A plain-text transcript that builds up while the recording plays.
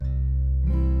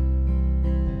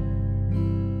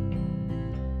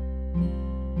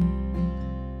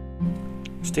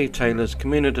Steve Taylor's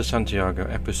Camino de Santiago,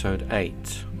 Episode 8.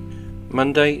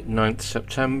 Monday, 9th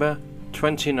September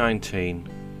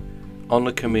 2019. On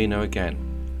the Camino again.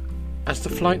 As the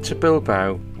flight to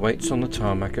Bilbao waits on the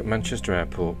tarmac at Manchester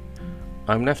Airport,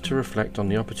 I'm left to reflect on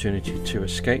the opportunity to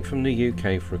escape from the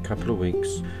UK for a couple of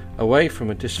weeks, away from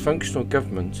a dysfunctional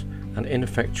government and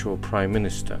ineffectual Prime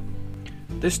Minister.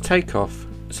 This takeoff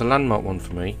is a landmark one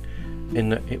for me, in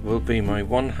that it will be my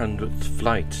 100th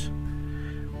flight.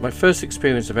 My first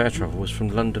experience of air travel was from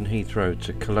London Heathrow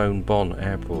to Cologne Bonn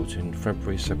Airport in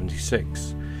February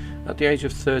 '76, at the age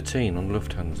of 13 on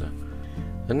Lufthansa.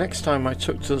 The next time I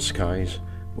took to the skies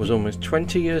was almost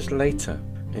 20 years later,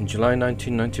 in July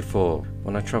 1994,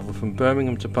 when I travelled from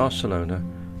Birmingham to Barcelona,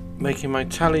 making my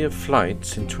tally of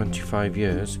flights in 25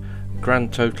 years a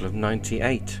grand total of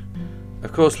 98.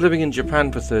 Of course, living in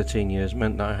Japan for 13 years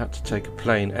meant that I had to take a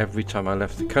plane every time I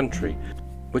left the country,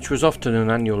 which was often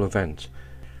an annual event.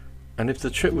 And if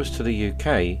the trip was to the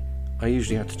UK, I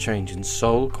usually had to change in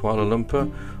Seoul, Kuala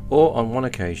Lumpur, or on one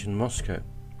occasion Moscow.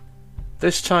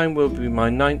 This time will be my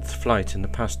 9th flight in the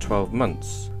past 12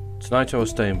 months. Tonight I will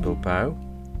stay in Bilbao,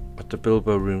 at the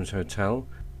Bilbao Rooms Hotel,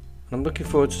 and I'm looking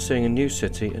forward to seeing a new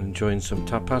city and enjoying some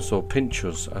tapas or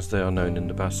pinchos as they are known in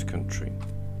the Basque Country.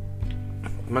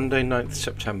 Monday, 9th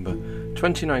September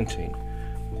 2019.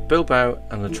 Bilbao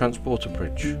and the Transporter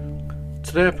Bridge.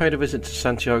 Today I paid a visit to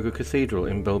Santiago Cathedral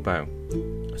in Bilbao,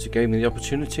 as it gave me the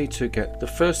opportunity to get the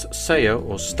first sello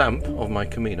or stamp of my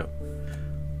Camino.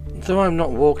 Though I'm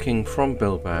not walking from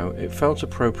Bilbao, it felt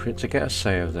appropriate to get a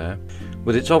sello there,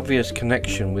 with its obvious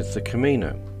connection with the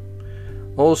Camino.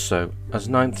 Also, as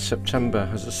 9th September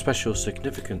has a special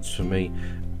significance for me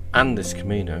and this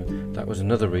Camino, that was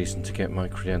another reason to get my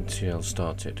credentials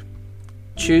started.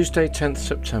 Tuesday, 10th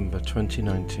September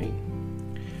 2019.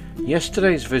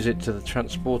 Yesterday's visit to the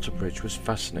Transporter Bridge was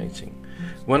fascinating.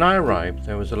 When I arrived,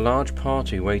 there was a large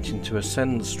party waiting to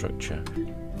ascend the structure.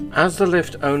 As the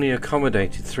lift only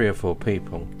accommodated 3 or 4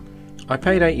 people, I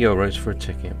paid €8 for a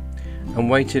ticket and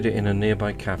waited in a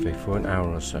nearby cafe for an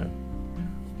hour or so.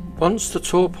 Once the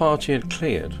tour party had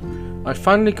cleared, I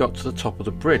finally got to the top of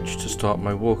the bridge to start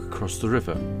my walk across the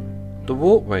river. The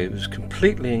walkway was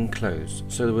completely enclosed,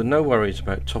 so there were no worries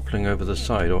about toppling over the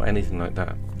side or anything like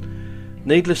that.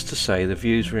 Needless to say, the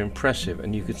views were impressive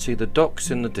and you could see the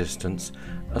docks in the distance,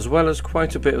 as well as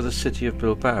quite a bit of the city of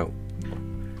Bilbao.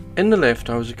 In the lift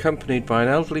I was accompanied by an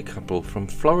elderly couple from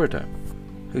Florida,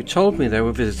 who told me they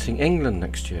were visiting England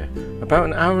next year, about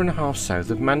an hour and a half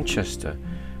south of Manchester,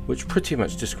 which pretty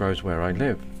much describes where I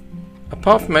live.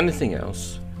 Apart from anything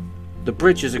else, the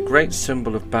bridge is a great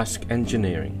symbol of Basque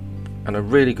engineering, and a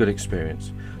really good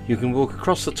experience. You can walk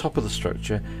across the top of the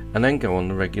structure and then go on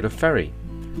the regular ferry.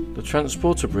 The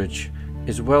Transporter Bridge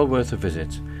is well worth a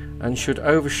visit and should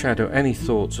overshadow any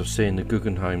thoughts of seeing the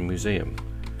Guggenheim Museum.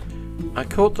 I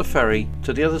caught the ferry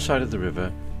to the other side of the river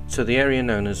to the area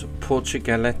known as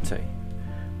Portugalete,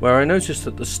 where I noticed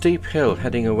that the steep hill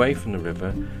heading away from the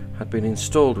river had been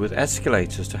installed with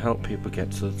escalators to help people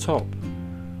get to the top.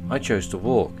 I chose to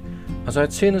walk, as I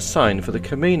had seen a sign for the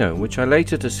Camino, which I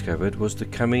later discovered was the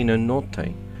Camino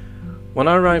Norte. When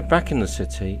I arrived back in the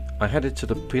city, I headed to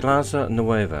the Plaza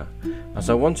Nueva, as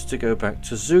I wanted to go back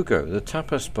to Zugo, the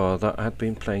tapas bar that had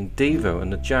been playing Devo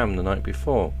and the Jam the night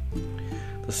before.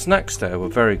 The snacks there were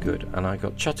very good, and I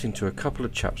got chatting to a couple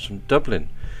of chaps from Dublin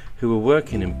who were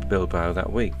working in Bilbao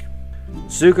that week.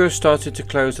 Zugo started to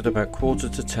close at about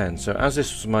 9:45, so as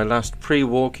this was my last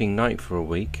pre-walking night for a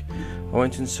week, I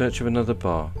went in search of another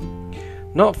bar.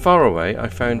 Not far away I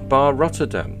found Bar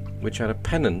Rotterdam, which had a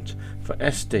pennant for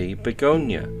SD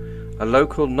Begonia, a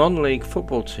local non-league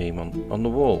football team on the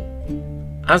wall.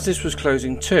 As this was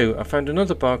closing too, I found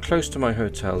another bar close to my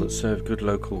hotel that served good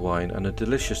local wine and a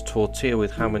delicious tortilla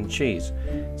with ham and cheese.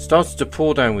 It started to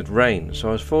pour down with rain, so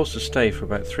I was forced to stay for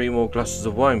about 3 more glasses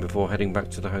of wine before heading back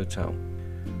to the hotel.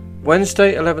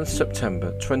 Wednesday, 11th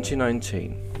September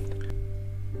 2019.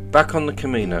 Back on the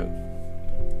Camino.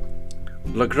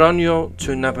 Logroño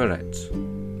to Navarrete.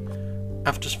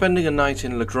 After spending a night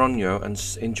in Logroño and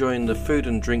enjoying the food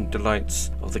and drink delights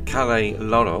of the Calle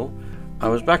Loro, I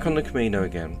was back on the Camino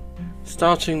again,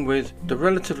 starting with the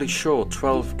relatively short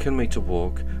 12-kilometre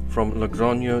walk from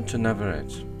Logroño to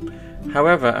Navarrete.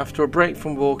 However, after a break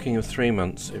from walking of 3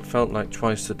 months, it felt like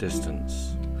twice the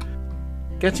distance.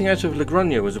 Getting out of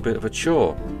Logroño was a bit of a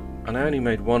chore, and I only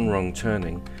made one wrong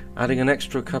turning, adding an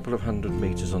extra couple of 100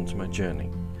 metres onto my journey.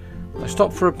 I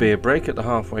stopped for a beer break at the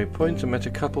halfway point and met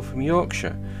a couple from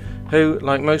Yorkshire, who,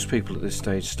 like most people at this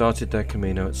stage, started their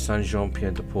Camino at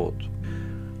Saint-Jean-Pied-de-Port.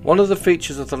 One of the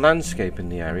features of the landscape in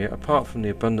the area, apart from the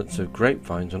abundance of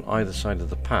grapevines on either side of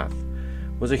the path,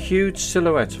 was a huge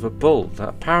silhouette of a bull that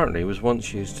apparently was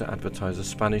once used to advertise a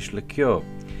Spanish liqueur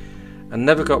and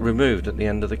never got removed at the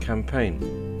end of the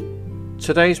campaign.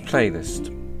 Today's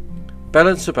playlist: Belle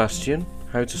and Sebastian,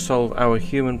 How to Solve Our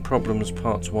Human Problems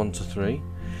Parts 1 to 3,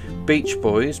 Beach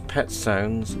Boys, Pet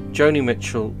Sounds, Joni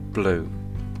Mitchell, Blue.